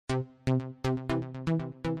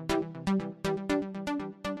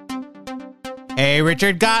Hey,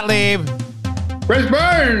 Richard Gottlieb. Chris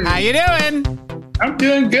Byrne. How you doing? I'm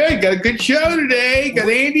doing good. Got a good show today. Got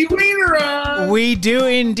Andy Weiner on. We do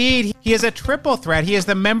indeed. He is a triple threat. He is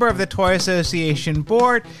the member of the Toy Association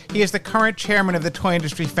Board. He is the current chairman of the Toy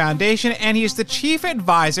Industry Foundation, and he is the chief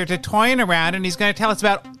advisor to Toyin' Around, and he's going to tell us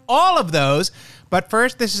about all of those. But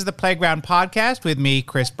first, this is the Playground Podcast with me,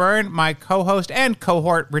 Chris Byrne, my co-host and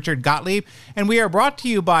cohort, Richard Gottlieb, and we are brought to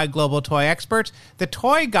you by Global Toy Experts, the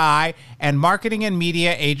Toy Guy, and marketing and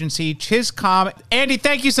media agency Chizcom. Andy,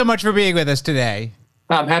 thank you so much for being with us today.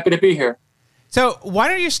 I'm happy to be here. So why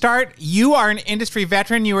don't you start? You are an industry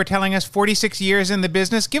veteran. You were telling us 46 years in the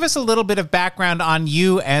business. Give us a little bit of background on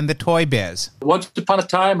you and the toy biz. Once upon a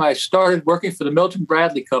time, I started working for the Milton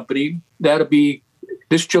Bradley Company. That'll be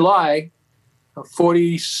this July,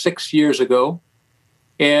 46 years ago.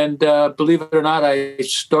 And believe it or not, I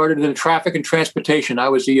started in traffic and transportation. I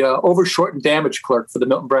was the overshort and damage clerk for the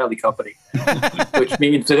Milton Bradley Company, which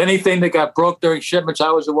means that anything that got broke during shipments,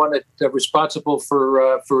 I was the one that responsible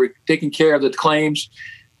for taking care of the claims.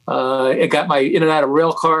 I got my in and out of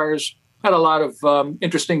rail cars. Had a lot of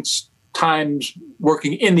interesting times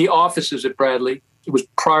working in the offices at Bradley. It was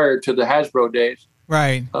prior to the Hasbro days.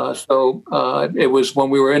 Right. So it was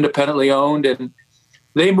when we were independently owned, and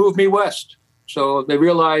they moved me west. So they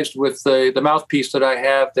realized with the mouthpiece that I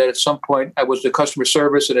have that at some point I was the customer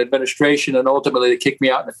service and administration, and ultimately they kicked me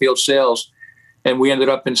out in the field sales. And we ended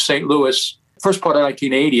up in St. Louis, first part of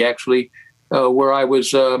 1980, actually, where I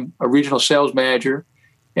was a regional sales manager.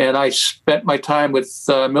 And I spent my time with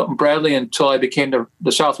Milton Bradley until I became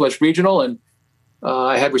the Southwest Regional. And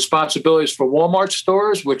I had responsibilities for Walmart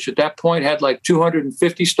stores, which at that point had like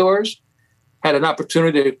 250 stores. Had an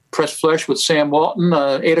opportunity to press flesh with Sam Walton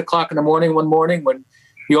 8 o'clock in the morning one morning when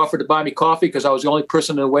he offered to buy me coffee because I was the only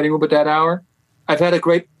person in the waiting room at that hour. I've had a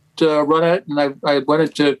great run at it, and I went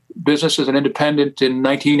into business as an independent in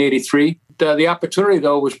 1983. The opportunity,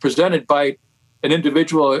 though, was presented by an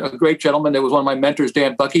individual, a great gentleman that was one of my mentors,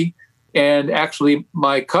 Dan Bucky, and actually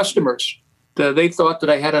my customers. They thought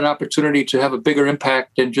that I had an opportunity to have a bigger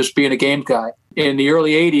impact than just being a game guy. In the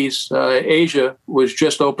early 80s, Asia was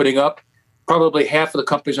just opening up. Probably half of the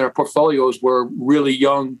companies in our portfolios were really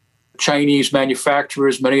young Chinese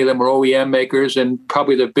manufacturers. Many of them were OEM makers, and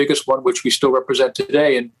probably the biggest one, which we still represent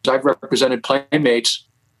today. And I've represented Playmates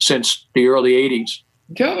since the early 80s.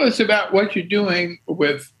 Tell us about what you're doing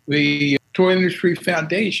with the Toy Industry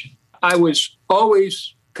Foundation. I was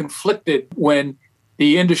always conflicted when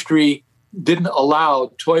the industry didn't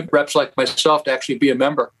allow toy reps like myself to actually be a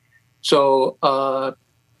member. So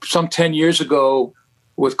some 10 years ago,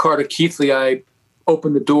 with Carter Keithley, I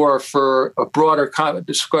opened the door for a broader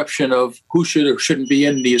description of who should or shouldn't be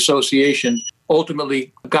in the association.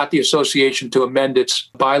 Ultimately, got the association to amend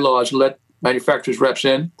its bylaws, let manufacturers reps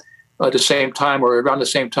in. At the same time, or around the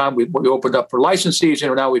same time, we opened up for licensees,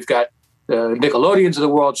 and now we've got Nickelodeons of the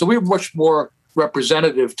world. So we're much more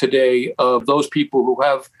representative today of those people who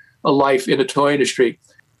have a life in the toy industry.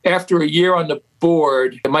 After a year on the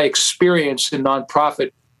board, my experience in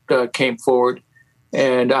nonprofit came forward.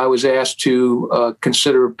 And I was asked to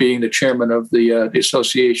consider being the chairman of the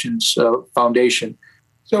association's foundation.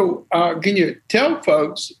 So can you tell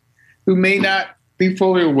folks who may not be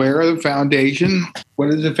fully aware of the foundation, what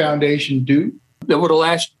does the foundation do? Over the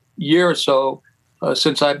last year or so,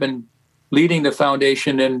 since I've been leading the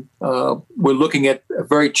foundation, and we're looking at a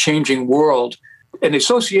very changing world, and the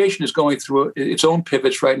association is going through its own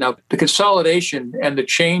pivots right now. The consolidation and the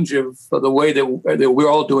change of the way that we're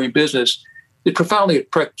all doing business, it profoundly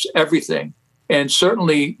affects everything. And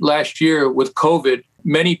certainly last year with COVID,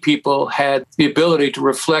 many people had the ability to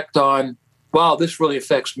reflect on, wow, this really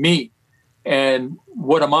affects me. And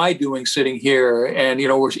what am I doing sitting here? And,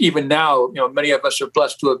 we're even now, many of us are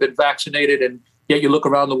blessed to have been vaccinated, and yet you look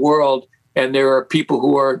around the world and there are people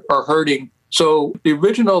who are hurting. So the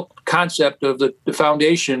original concept of the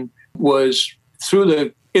foundation was through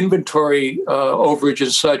the inventory overage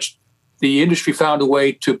and such, the industry found a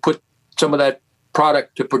way to put some of that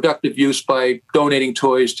product to productive use by donating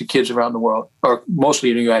toys to kids around the world, or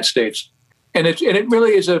mostly in the United States. And it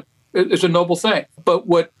really is a noble thing. But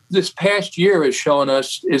what this past year has shown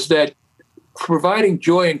us is that providing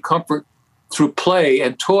joy and comfort through play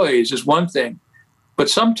and toys is one thing, but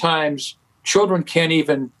sometimes children can't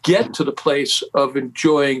even get to the place of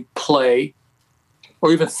enjoying play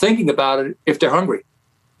or even thinking about it if they're hungry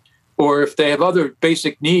or if they have other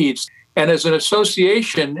basic needs. And as an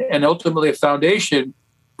association and ultimately a foundation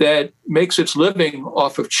that makes its living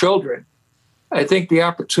off of children, I think the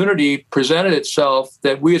opportunity presented itself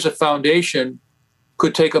that we as a foundation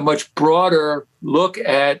could take a much broader look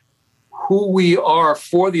at who we are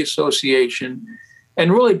for the association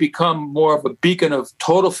and really become more of a beacon of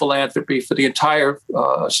total philanthropy for the entire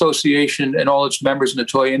association and all its members in the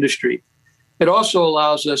toy industry. It also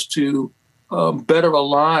allows us to better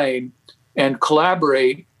align and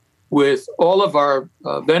collaborate with all of our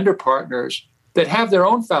vendor partners that have their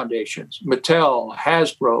own foundations, Mattel,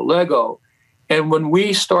 Hasbro, Lego. And when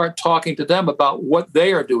we start talking to them about what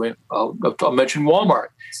they are doing, I'll mention Walmart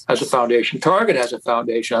has a foundation, Target has a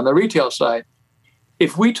foundation on the retail side.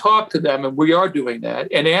 If we talk to them, and we are doing that,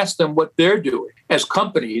 and ask them what they're doing as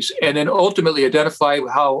companies, and then ultimately identify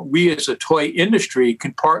how we as a toy industry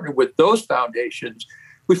can partner with those foundations,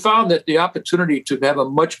 we found that the opportunity to have a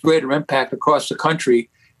much greater impact across the country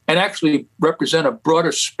and actually represent a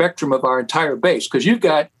broader spectrum of our entire base. Because you've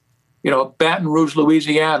got, Baton Rouge,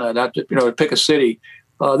 Louisiana, not to pick a city.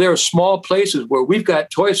 There are small places where we've got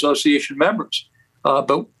Toy Association members,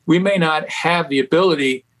 but we may not have the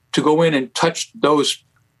ability to go in and touch those.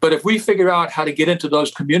 But if we figure out how to get into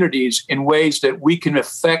those communities in ways that we can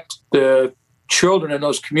affect the children in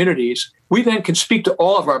those communities, we then can speak to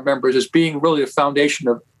all of our members as being really a foundation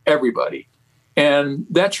of everybody. And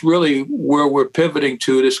that's really where we're pivoting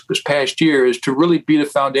to this past year, is to really be the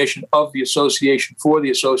foundation of the association for the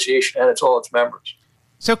association and all its members.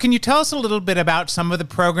 So can you tell us a little bit about some of the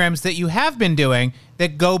programs that you have been doing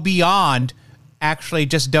that go beyond actually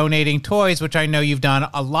just donating toys, which I know you've done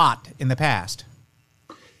a lot in the past?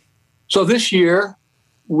 So this year,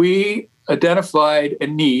 we identified a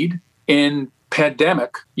need in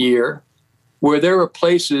pandemic year where there were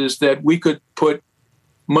places that we could put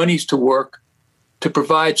monies to work to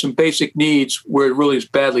provide some basic needs where it really is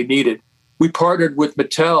badly needed. We partnered with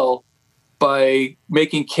Mattel by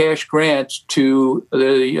making cash grants to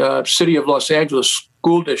the city of Los Angeles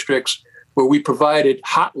school districts, where we provided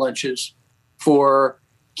hot lunches for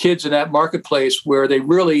kids in that marketplace where they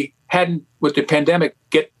really hadn't, with the pandemic,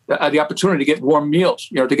 get the opportunity to get warm meals,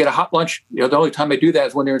 to get a hot lunch. The only time they do that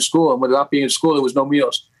is when they're in school, and without being in school, there was no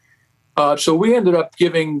meals. So we ended up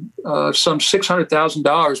giving some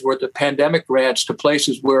 $600,000 worth of pandemic grants to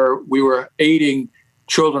places where we were aiding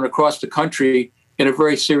children across the country in a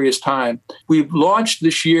very serious time. We've launched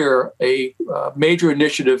this year a major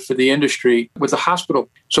initiative for the industry with the hospital.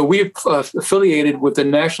 So we've affiliated with the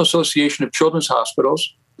National Association of Children's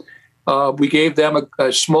Hospitals. We gave them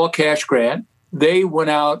a small cash grant. They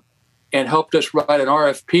went out and helped us write an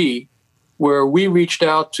RFP where we reached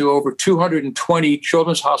out to over 220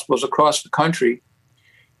 children's hospitals across the country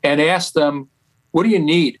and asked them, what do you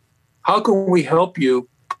need? How can we help you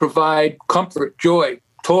provide comfort, joy,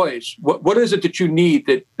 toys? What is it that you need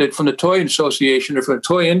that from the Toy Association or from the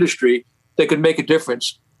toy industry that could make a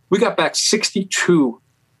difference? We got back 62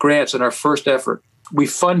 grants in our first effort. We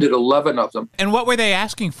funded 11 of them. And what were they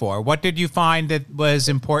asking for? What did you find that was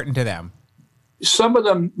important to them? Some of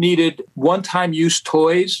them needed one-time use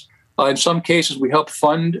toys. In some cases, we helped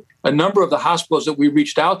fund a number of the hospitals that we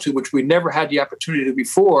reached out to, which we never had the opportunity to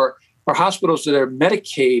before, are hospitals that are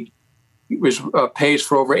Medicaid pays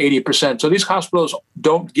for over 80%. So these hospitals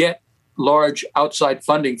don't get large outside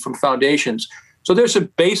funding from foundations. So there's some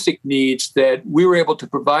basic needs that we were able to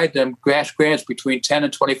provide them cash grants between $10,000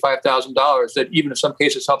 and $25,000 that even in some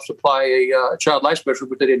cases help supply a child life specialist,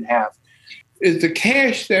 but they didn't have. Is the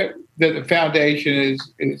cash that the foundation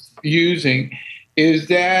is using, is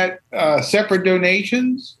that separate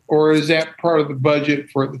donations, or is that part of the budget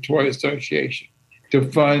for the Toy Association to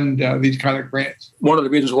fund these kind of grants? One of the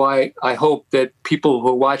reasons why I hope that people who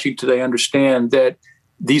are watching today understand that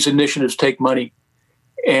these initiatives take money.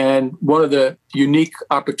 And one of the unique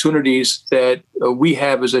opportunities that we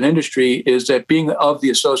have as an industry is that being of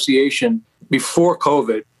the association before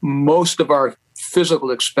COVID, most of our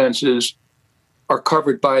physical expenses are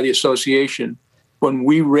covered by the association. When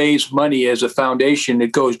we raise money as a foundation,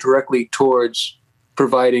 it goes directly towards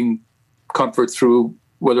providing comfort through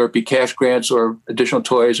whether it be cash grants or additional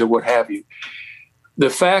toys or what have you.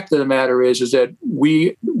 The fact of the matter is that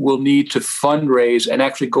we will need to fundraise and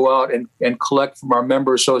actually go out and collect from our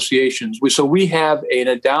member associations. So we have an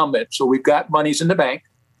endowment. So we've got monies in the bank.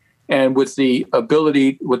 And with the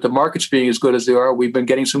ability, with the markets being as good as they are, we've been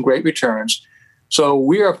getting some great returns. So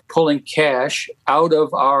we are pulling cash out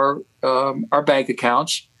of our bank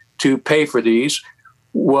accounts to pay for these.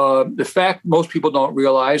 The fact most people don't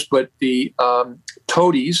realize, but the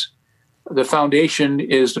toadies, the foundation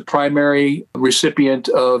is the primary recipient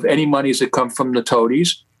of any monies that come from the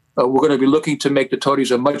toadies. We're going to be looking to make the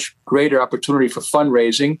toadies a much greater opportunity for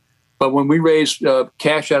fundraising. But when we raise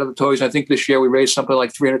cash out of the toys, I think this year we raised something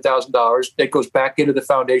like $300,000. That goes back into the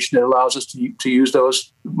foundation that allows us to use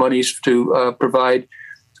those monies to provide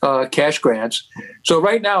cash grants. So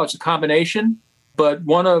right now it's a combination, but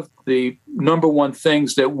one of the number one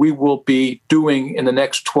things that we will be doing in the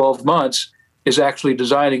next 12 months is actually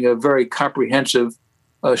designing a very comprehensive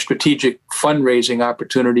strategic fundraising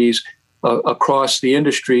opportunities across the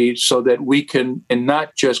industry so that we can, and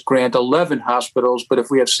not just grant 11 hospitals, but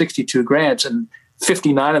if we have 62 grants and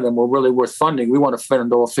 59 of them were really worth funding, we want to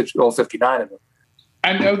fund all 59 of them.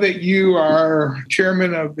 I know that you are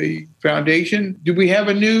chairman of the foundation. Do we have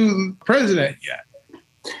a new president yet?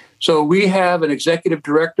 So we have an executive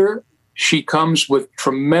director. She comes with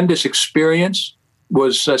tremendous experience,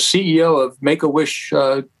 was CEO of Make-A-Wish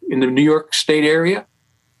in the New York State area,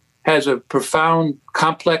 has a profound,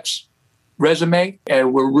 complex resume,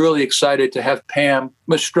 and we're really excited to have Pam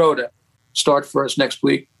Mastrota start for us next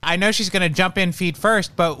week. I know she's going to jump in feet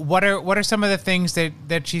first, but what are some of the things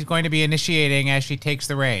that she's going to be initiating as she takes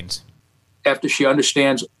the reins? After she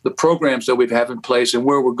understands the programs that we have in place and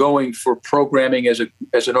where we're going for programming as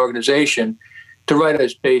an organization, to write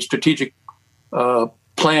a strategic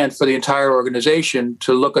plan for the entire organization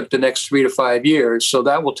to look at the next 3 to 5 years. So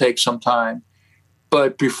that will take some time.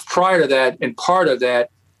 But prior to that, and part of that,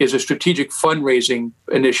 is a strategic fundraising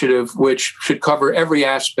initiative, which should cover every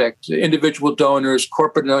aspect: individual donors,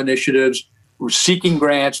 corporate initiatives, seeking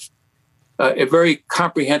grants, a very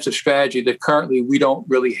comprehensive strategy that currently we don't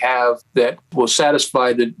really have that will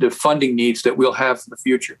satisfy the funding needs that we'll have for the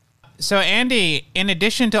future. So, Andy, in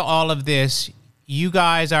addition to all of this, you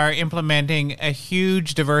guys are implementing a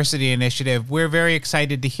huge diversity initiative. We're very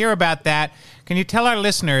excited to hear about that. Can you tell our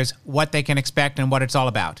listeners what they can expect and what it's all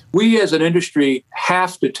about? We as an industry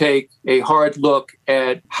have to take a hard look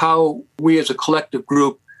at how we as a collective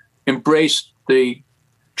group embrace the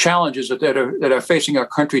challenges that are facing our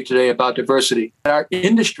country today about diversity. Our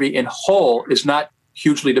industry in whole is not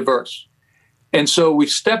hugely diverse. And so we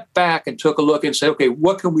stepped back and took a look and said, okay,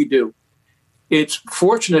 what can we do? It's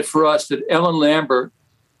fortunate for us that Ellen Lambert,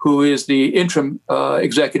 who is the interim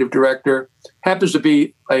executive director, happens to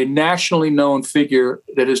be a nationally known figure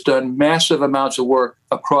that has done massive amounts of work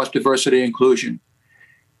across diversity and inclusion.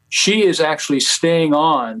 She is actually staying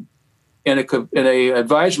on in a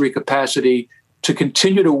advisory capacity to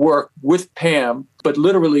continue to work with Pam, but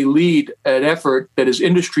literally lead an effort that is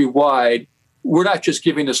industry-wide. We're not just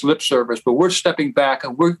giving this lip service, but we're stepping back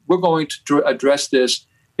and we're going to address this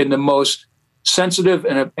in the most sensitive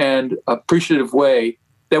and appreciative way,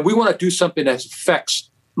 that we want to do something that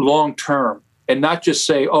affects long-term and not just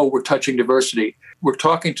say, oh, we're touching diversity. We're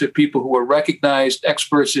talking to people who are recognized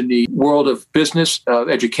experts in the world of business,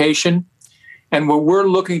 education. And what we're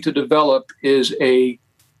looking to develop is a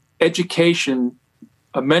education,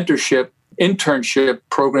 a mentorship, internship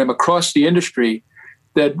program across the industry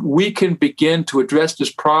that we can begin to address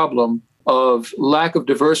this problem of lack of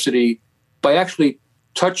diversity by actually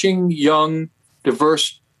touching young,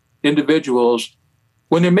 diverse individuals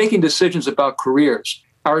when they're making decisions about careers.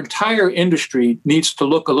 Our entire industry needs to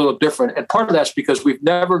look a little different. And part of that's because we've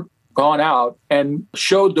never gone out and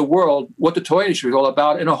showed the world what the toy industry is all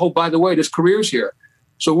about. And oh, by the way, there's careers here.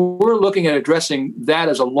 So we're looking at addressing that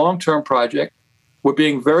as a long-term project. We're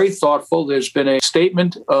being very thoughtful. There's been a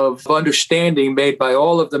statement of understanding made by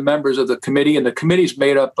all of the members of the committee, and the committee's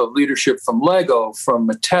made up of leadership from Lego, from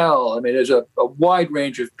Mattel. I mean, there's a wide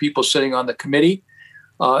range of people sitting on the committee,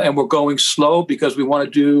 and we're going slow because we want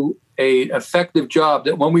to do an effective job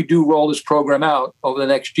that when we do roll this program out over the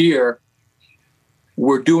next year,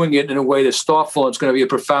 we're doing it in a way that's thoughtful and it's going to be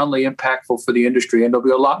profoundly impactful for the industry. And there'll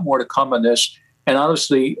be a lot more to come on this. And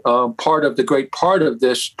honestly, the great part of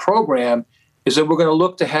this program is that we're going to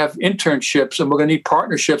look to have internships and we're going to need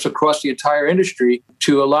partnerships across the entire industry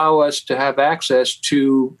to allow us to have access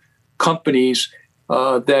to companies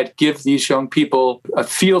that give these young people a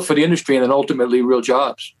feel for the industry and then ultimately real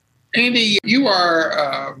jobs. Andy, you are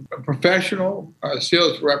a professional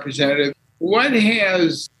sales representative. What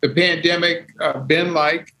has the pandemic been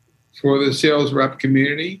like for the sales rep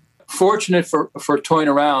community? Fortunate for Toying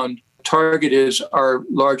Around, Target is our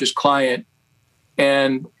largest client,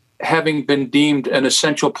 and having been deemed an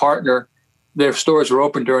essential partner, their stores were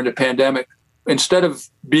open during the pandemic. Instead of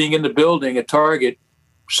being in the building at Target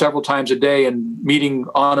several times a day and meeting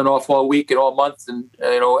on and off all week and all month and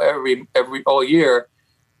every all year,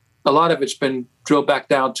 a lot of it's been drilled back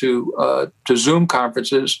down to Zoom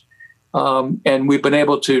conferences, and we've been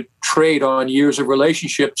able to trade on years of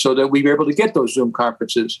relationship so that we were able to get those Zoom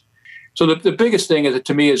conferences. So the biggest thing is,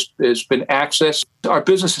 to me, has been access. Our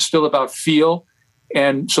business is still about feel.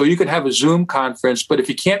 And so you can have a Zoom conference, but if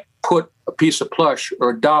you can't put a piece of plush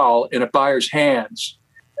or a doll in a buyer's hands,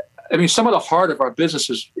 I mean, some of the heart of our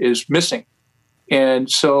business is missing. And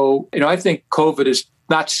so, I think COVID has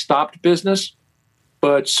not stopped business,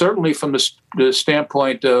 but certainly from the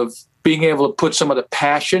standpoint of being able to put some of the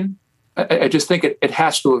passion, I just think it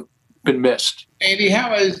has to have been missed. Andy, how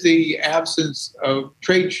has the absence of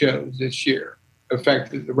trade shows this year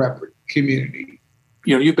affected the rep community?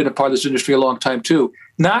 You've been a part of this industry a long time too.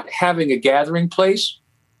 Not having a gathering place,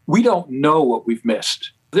 we don't know what we've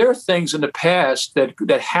missed. There are things in the past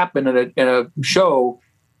that happen in a show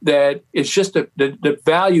that is just the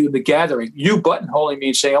value of the gathering. You buttonholing me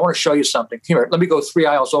and saying, I want to show you something. Here, let me go 3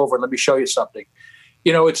 aisles over and let me show you something.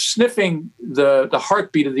 It's sniffing the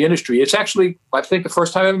heartbeat of the industry. It's actually, I think the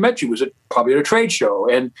first time I ever met you was probably at a trade show.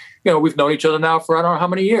 And, we've known each other now for I don't know how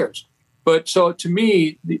many years. But so to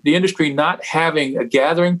me, the industry not having a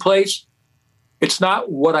gathering place, it's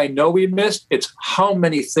not what I know we missed. It's how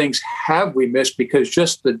many things have we missed, because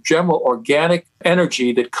just the general organic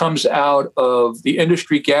energy that comes out of the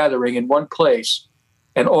industry gathering in one place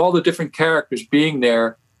and all the different characters being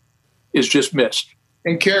there is just missed.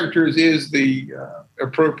 And characters is the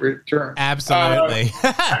appropriate term. Absolutely.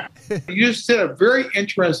 You just said a very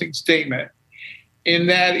interesting statement, and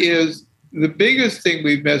that is the biggest thing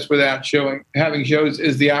we've missed without having shows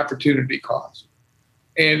is the opportunity cost.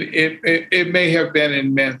 And it may have been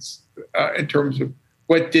immense in terms of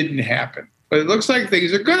what didn't happen. But it looks like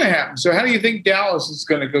things are going to happen. So how do you think Dallas is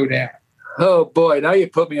going to go down? Oh, boy, now you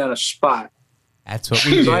put me on a spot. That's what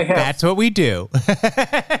we do. That's what we do.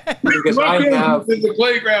 Because I have the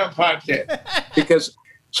Playground Podcast.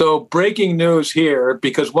 So breaking news here,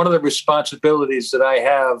 because one of the responsibilities that I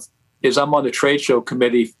have is I'm on the trade show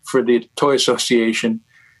committee for the Toy Association.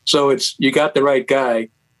 So you got the right guy.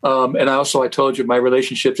 And I told you my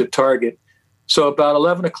relationships at Target. So about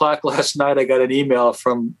 11 o'clock last night, I got an email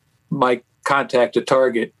from my contact at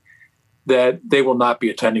Target that they will not be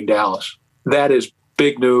attending Dallas. That is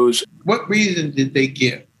big news. What reason did they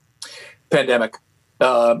give? Pandemic.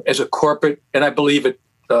 As a corporate, and I believe it,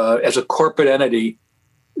 as a corporate entity,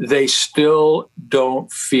 they still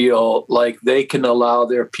don't feel like they can allow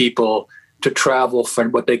their people to travel for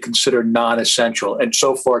what they consider non-essential. And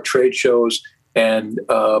so far, trade shows and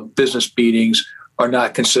business meetings are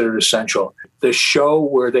not considered essential. The show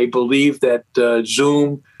where they believe that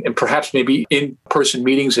Zoom and perhaps maybe in-person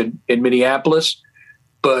meetings in Minneapolis,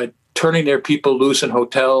 but turning their people loose in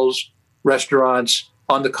hotels, restaurants,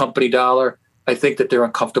 on the company dollar, I think that they're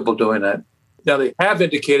uncomfortable doing that. Now, they have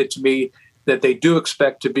indicated to me that they do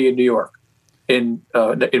expect to be in New York in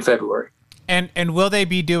February. And will they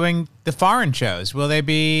be doing the foreign shows? Will they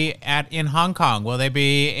be in Hong Kong? Will they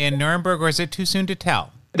be in Nuremberg, or is it too soon to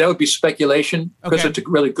tell? That would be speculation, because it's a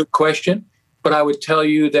really good question. But I would tell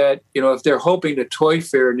you that, if they're hoping the Toy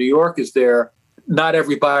Fair in New York is there, not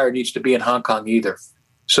every buyer needs to be in Hong Kong either.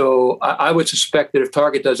 So I would suspect that if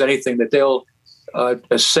Target does anything, that they'll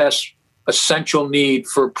assess essential need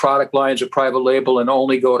for product lines of private label and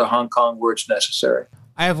only go to Hong Kong where it's necessary.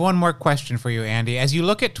 I have one more question for you, Andy. As you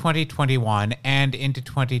look at 2021 and into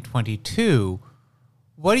 2022,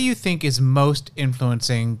 what do you think is most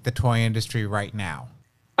influencing the toy industry right now?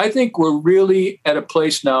 I think we're really at a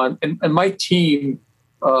place now, and my team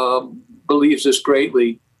believes this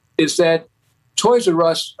greatly, is that Toys R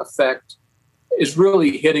Us effect is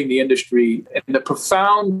really hitting the industry, and the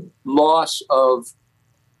profound loss of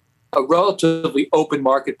a relatively open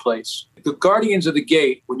marketplace. The guardians of the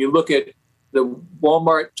gate, when you look at the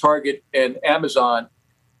Walmart, Target, and Amazon,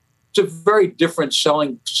 it's a very different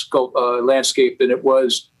selling landscape than it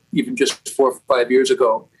was even just 4 or 5 years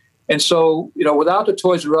ago. And so, without the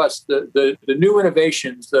Toys R Us, the new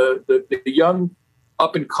innovations, the young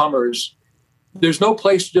up-and-comers, there's no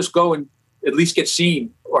place to just go and at least get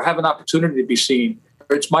seen or have an opportunity to be seen.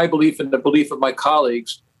 It's my belief and the belief of my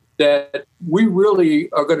colleagues that we really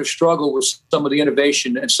are going to struggle with some of the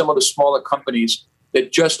innovation and some of the smaller companies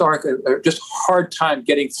that just are just hard time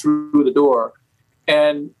getting through the door.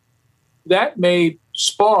 And that may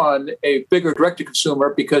spawn a bigger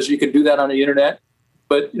direct-to-consumer, because you can do that on the internet.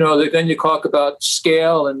 But, then you talk about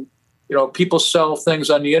scale, and, people sell things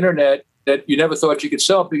on the internet that you never thought you could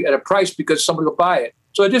sell at a price because somebody will buy it.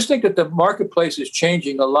 So I just think that the marketplace is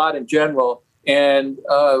changing a lot in general. And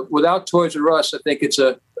without Toys R Us, I think it's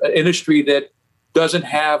an industry that doesn't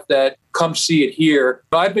have that come see it here.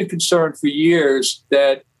 I've been concerned for years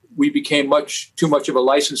that we became too much of a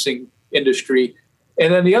licensing industry.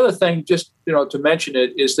 And then the other thing, just to mention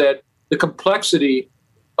it, is that the complexity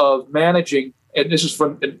of managing, and this is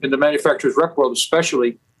from in the manufacturer's rep world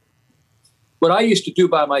especially, what I used to do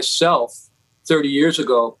by myself 30 years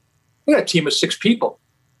ago, I had a team of 6 people.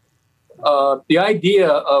 The idea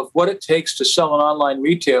of what it takes to sell an online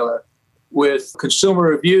retailer with consumer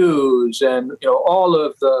reviews and all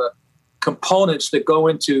of the components that go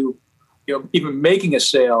into even making a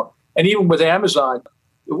sale, and even with Amazon.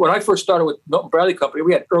 When I first started with Milton Bradley Company,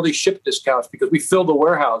 we had early ship discounts because we filled the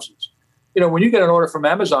warehouses. When you get an order from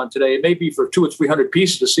Amazon today, it may be for 200 or 300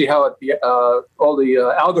 pieces to see how all the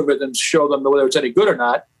algorithms show them whether it's any good or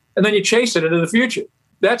not, and then you chase it into the future.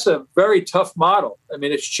 That's a very tough model. I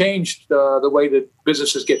mean, it's changed the way that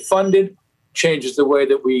businesses get funded, changes the way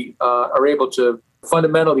that we are able to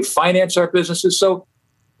fundamentally finance our businesses. So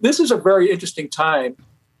this is a very interesting time.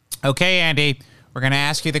 Okay, Andy, we're going to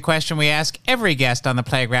ask you the question we ask every guest on the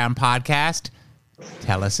Playground podcast.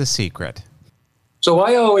 Tell us a secret. So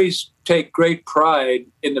I always take great pride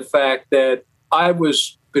in the fact that I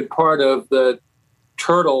was been part of the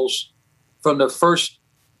Turtles from the first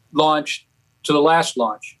launch to the last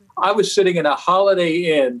launch. I was sitting in a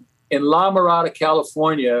Holiday Inn in La Mirada,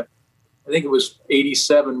 California. I think it was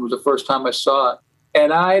 87 was the first time I saw it.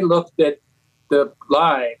 And I looked at the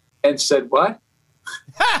line and said, what?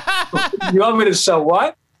 You want me to sell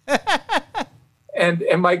what? And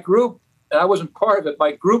my group, and I wasn't part of it,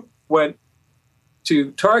 my group went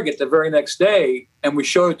to Target the very next day, and we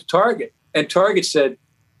showed it to Target. And Target said,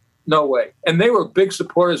 no way. And they were big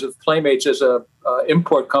supporters of Playmates as a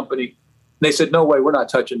import company. They said, no way, we're not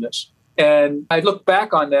touching this. And I look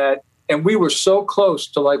back on that, and we were so close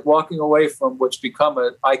to like walking away from what's become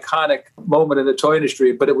an iconic moment in the toy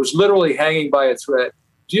industry, but it was literally hanging by a thread.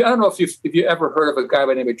 I don't know if you ever heard of a guy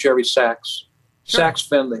by the name of Jerry Sachs, sure. Sachs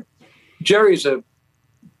Finley. Jerry's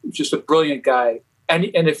just a brilliant guy. And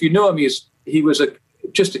if you knew him, he was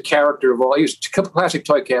just a character of all. He was a classic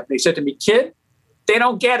toy captain. He said to me, kid, they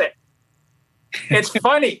don't get it. It's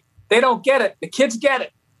funny. They don't get it. The kids get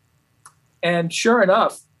it. And sure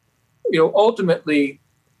enough, ultimately,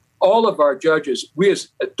 all of our judges, we as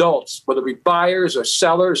adults, whether we buyers or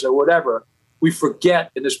sellers or whatever, we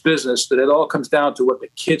forget in this business that it all comes down to what the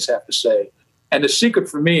kids have to say. And the secret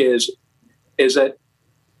for me is that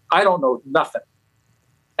I don't know nothing.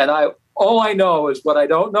 And all I know is what I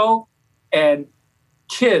don't know, and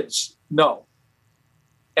kids know.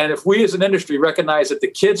 And if we as an industry recognize that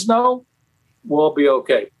the kids know, we'll be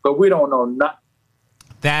okay. But we don't know nothing.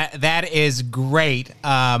 That is great.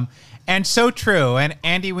 And so true. And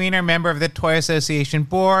Andy Weiner, member of the Toy Association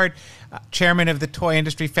Board, chairman of the Toy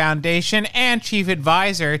Industry Foundation, and chief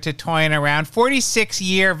advisor to Toyin' Around,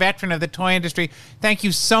 46-year veteran of the toy industry. Thank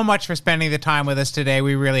you so much for spending the time with us today.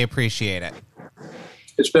 We really appreciate it.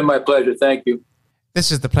 It's been my pleasure. Thank you.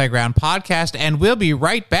 This is the Playground Podcast, and we'll be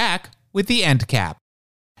right back with the End Cap.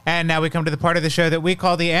 And now we come to the part of the show that we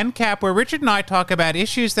call the End Cap, where Richard and I talk about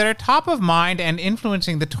issues that are top of mind and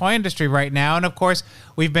influencing the toy industry right now. And of course,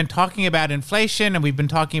 we've been talking about inflation, and we've been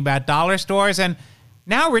talking about dollar stores. And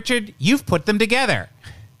now, Richard, you've put them together.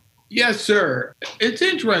 Yes, sir. It's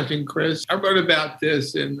interesting, Chris. I wrote about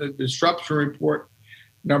this in the Disruption Report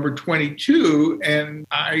number 22. And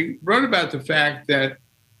I wrote about the fact that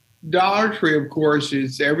Dollar Tree, of course,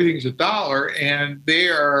 is everything's a dollar, and they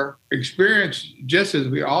are experienced, just as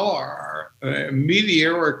we all are, a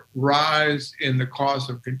meteoric rise in the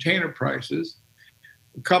cost of container prices,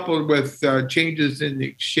 coupled with changes in the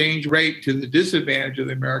exchange rate to the disadvantage of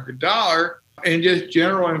the American dollar, and just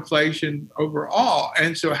general inflation overall.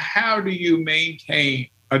 And so how do you maintain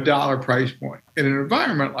a dollar price point in an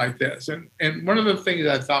environment like this? And one of the things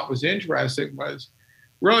I thought was interesting was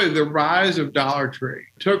really the rise of Dollar Tree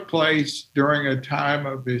took place during a time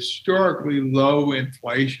of historically low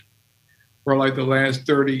inflation for like the last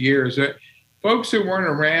 30 years. Folks who weren't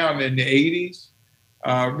around in the 80s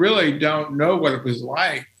really don't know what it was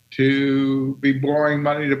like to be borrowing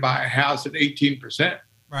money to buy a house at 18%.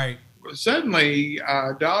 Right. Suddenly,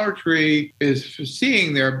 Dollar Tree is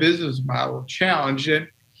seeing their business model challenged. And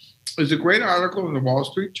there's a great article in the Wall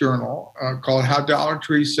Street Journal called How Dollar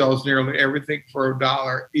Tree Sells Nearly Everything for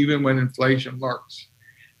 $1, Even When Inflation Lurks.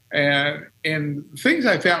 And things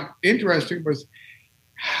I found interesting was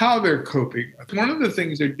how they're coping. One of the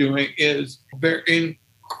things they're doing is they're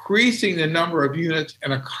increasing the number of units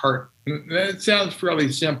in a cart. And that sounds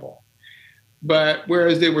fairly simple. But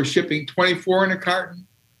whereas they were shipping 24 in a carton,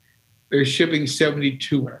 they're shipping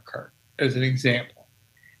 72 in a cart, as an example.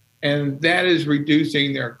 And that is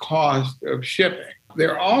reducing their cost of shipping.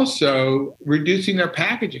 They're also reducing their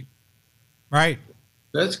packaging. Right.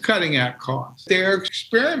 That's cutting out costs. They're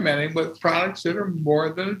experimenting with products that are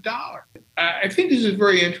more than $1. I think this is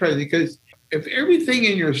very interesting because if everything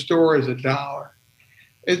in your store is $1,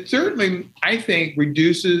 it certainly, I think,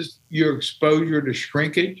 reduces your exposure to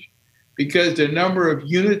shrinkage because the number of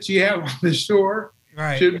units you have on the store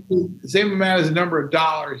Right. should be the same amount as the number of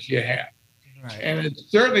dollars you have. Right. And it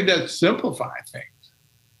certainly does simplify things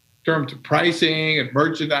in terms of pricing and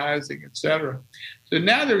merchandising, et cetera. So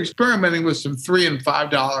now they're experimenting with some $3 and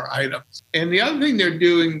 $5 items. And the other thing they're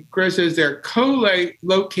doing, Chris, is they're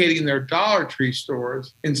co-locating their Dollar Tree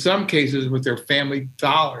stores, in some cases with their Family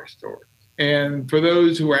Dollar stores. And for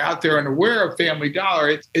those who are out there unaware of Family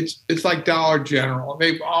Dollar, it's like Dollar General.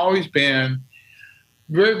 They've always been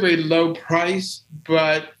very, very low price,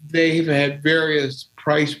 but they've had various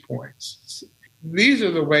price points. These are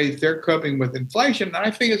the ways they're coping with inflation. And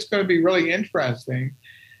I think it's going to be really interesting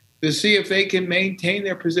to see if they can maintain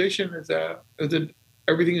their position as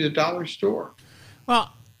everything's a dollar store.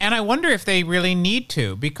 Well, and I wonder if they really need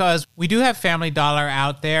to, because we do have Family Dollar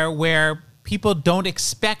out there where people don't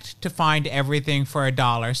expect to find everything for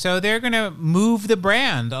 $1. So they're going to move the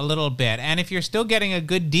brand a little bit. And if you're still getting a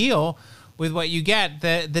good deal with what you get,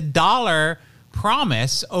 the dollar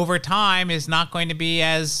promise over time is not going to be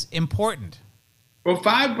as important. Well,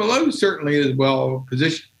 Five Below certainly is well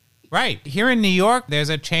positioned. Right. Here in New York, there's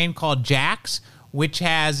a chain called Jack's, which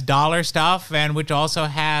has dollar stuff and which also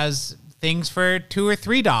has things for $2 or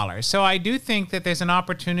 $3. So I do think that there's an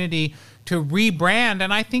opportunity to rebrand,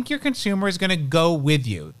 and I think your consumer is going to go with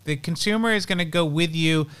you. The consumer is going to go with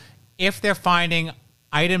you if they're finding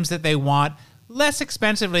items that they want less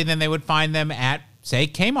expensively than they would find them at, say,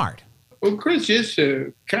 Kmart. Well, Chris, just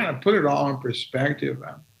to kind of put it all in perspective,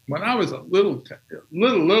 when I was a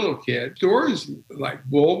little kid, stores like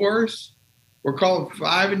Woolworths were called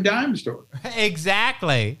 5 and dime stores.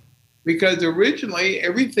 Exactly. Because originally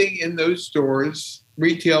everything in those stores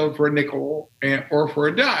retailed for a nickel or for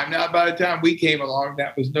a dime. Now, by the time we came along,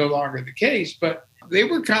 that was no longer the case, but they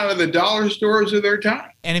were kind of the dollar stores of their time.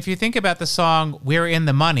 And if you think about the song We're in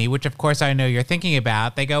the Money, which of course I know you're thinking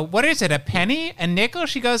about, they go, what is it, a penny, a nickel?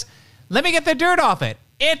 She goes, let me get the dirt off it.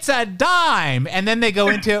 It's a dime. And then they go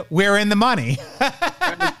into We're in the Money.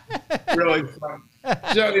 Really fun.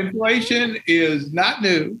 So inflation is not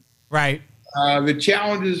new. Right. The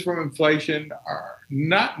challenges from inflation are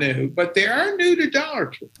not new, but they are new to Dollar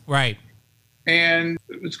Tree. Right. And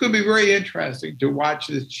it's going to be very interesting to watch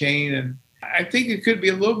this chain. And I think it could be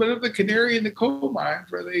a little bit of the canary in the coal mine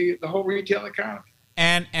for the whole retail economy.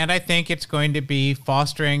 And I think it's going to be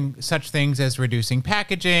fostering such things as reducing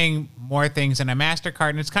packaging, more things in a master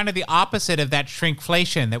cart. And it's kind of the opposite of that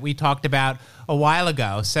shrinkflation that we talked about a while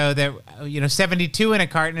ago. So that, 72 in a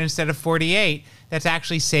carton instead of 48, that's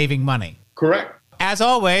actually saving money. Correct. As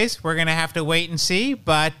always, we're going to have to wait and see.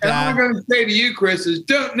 But and all I'm going to say to you, Chris, is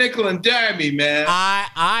don't nickel and dime me, man.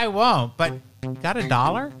 I won't, but got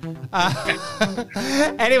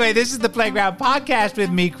 $1? Anyway, this is the Playground Podcast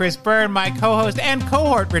with me, Chris Byrne, my co-host and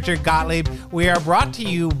cohort, Richard Gottlieb. We are brought to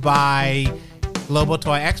you by Global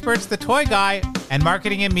Toy Experts, The Toy Guy, and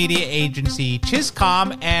marketing and media agency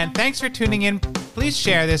Chiscom. And thanks for tuning in. Please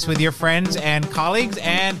share this with your friends and colleagues,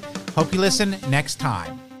 and hope you listen next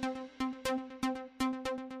time.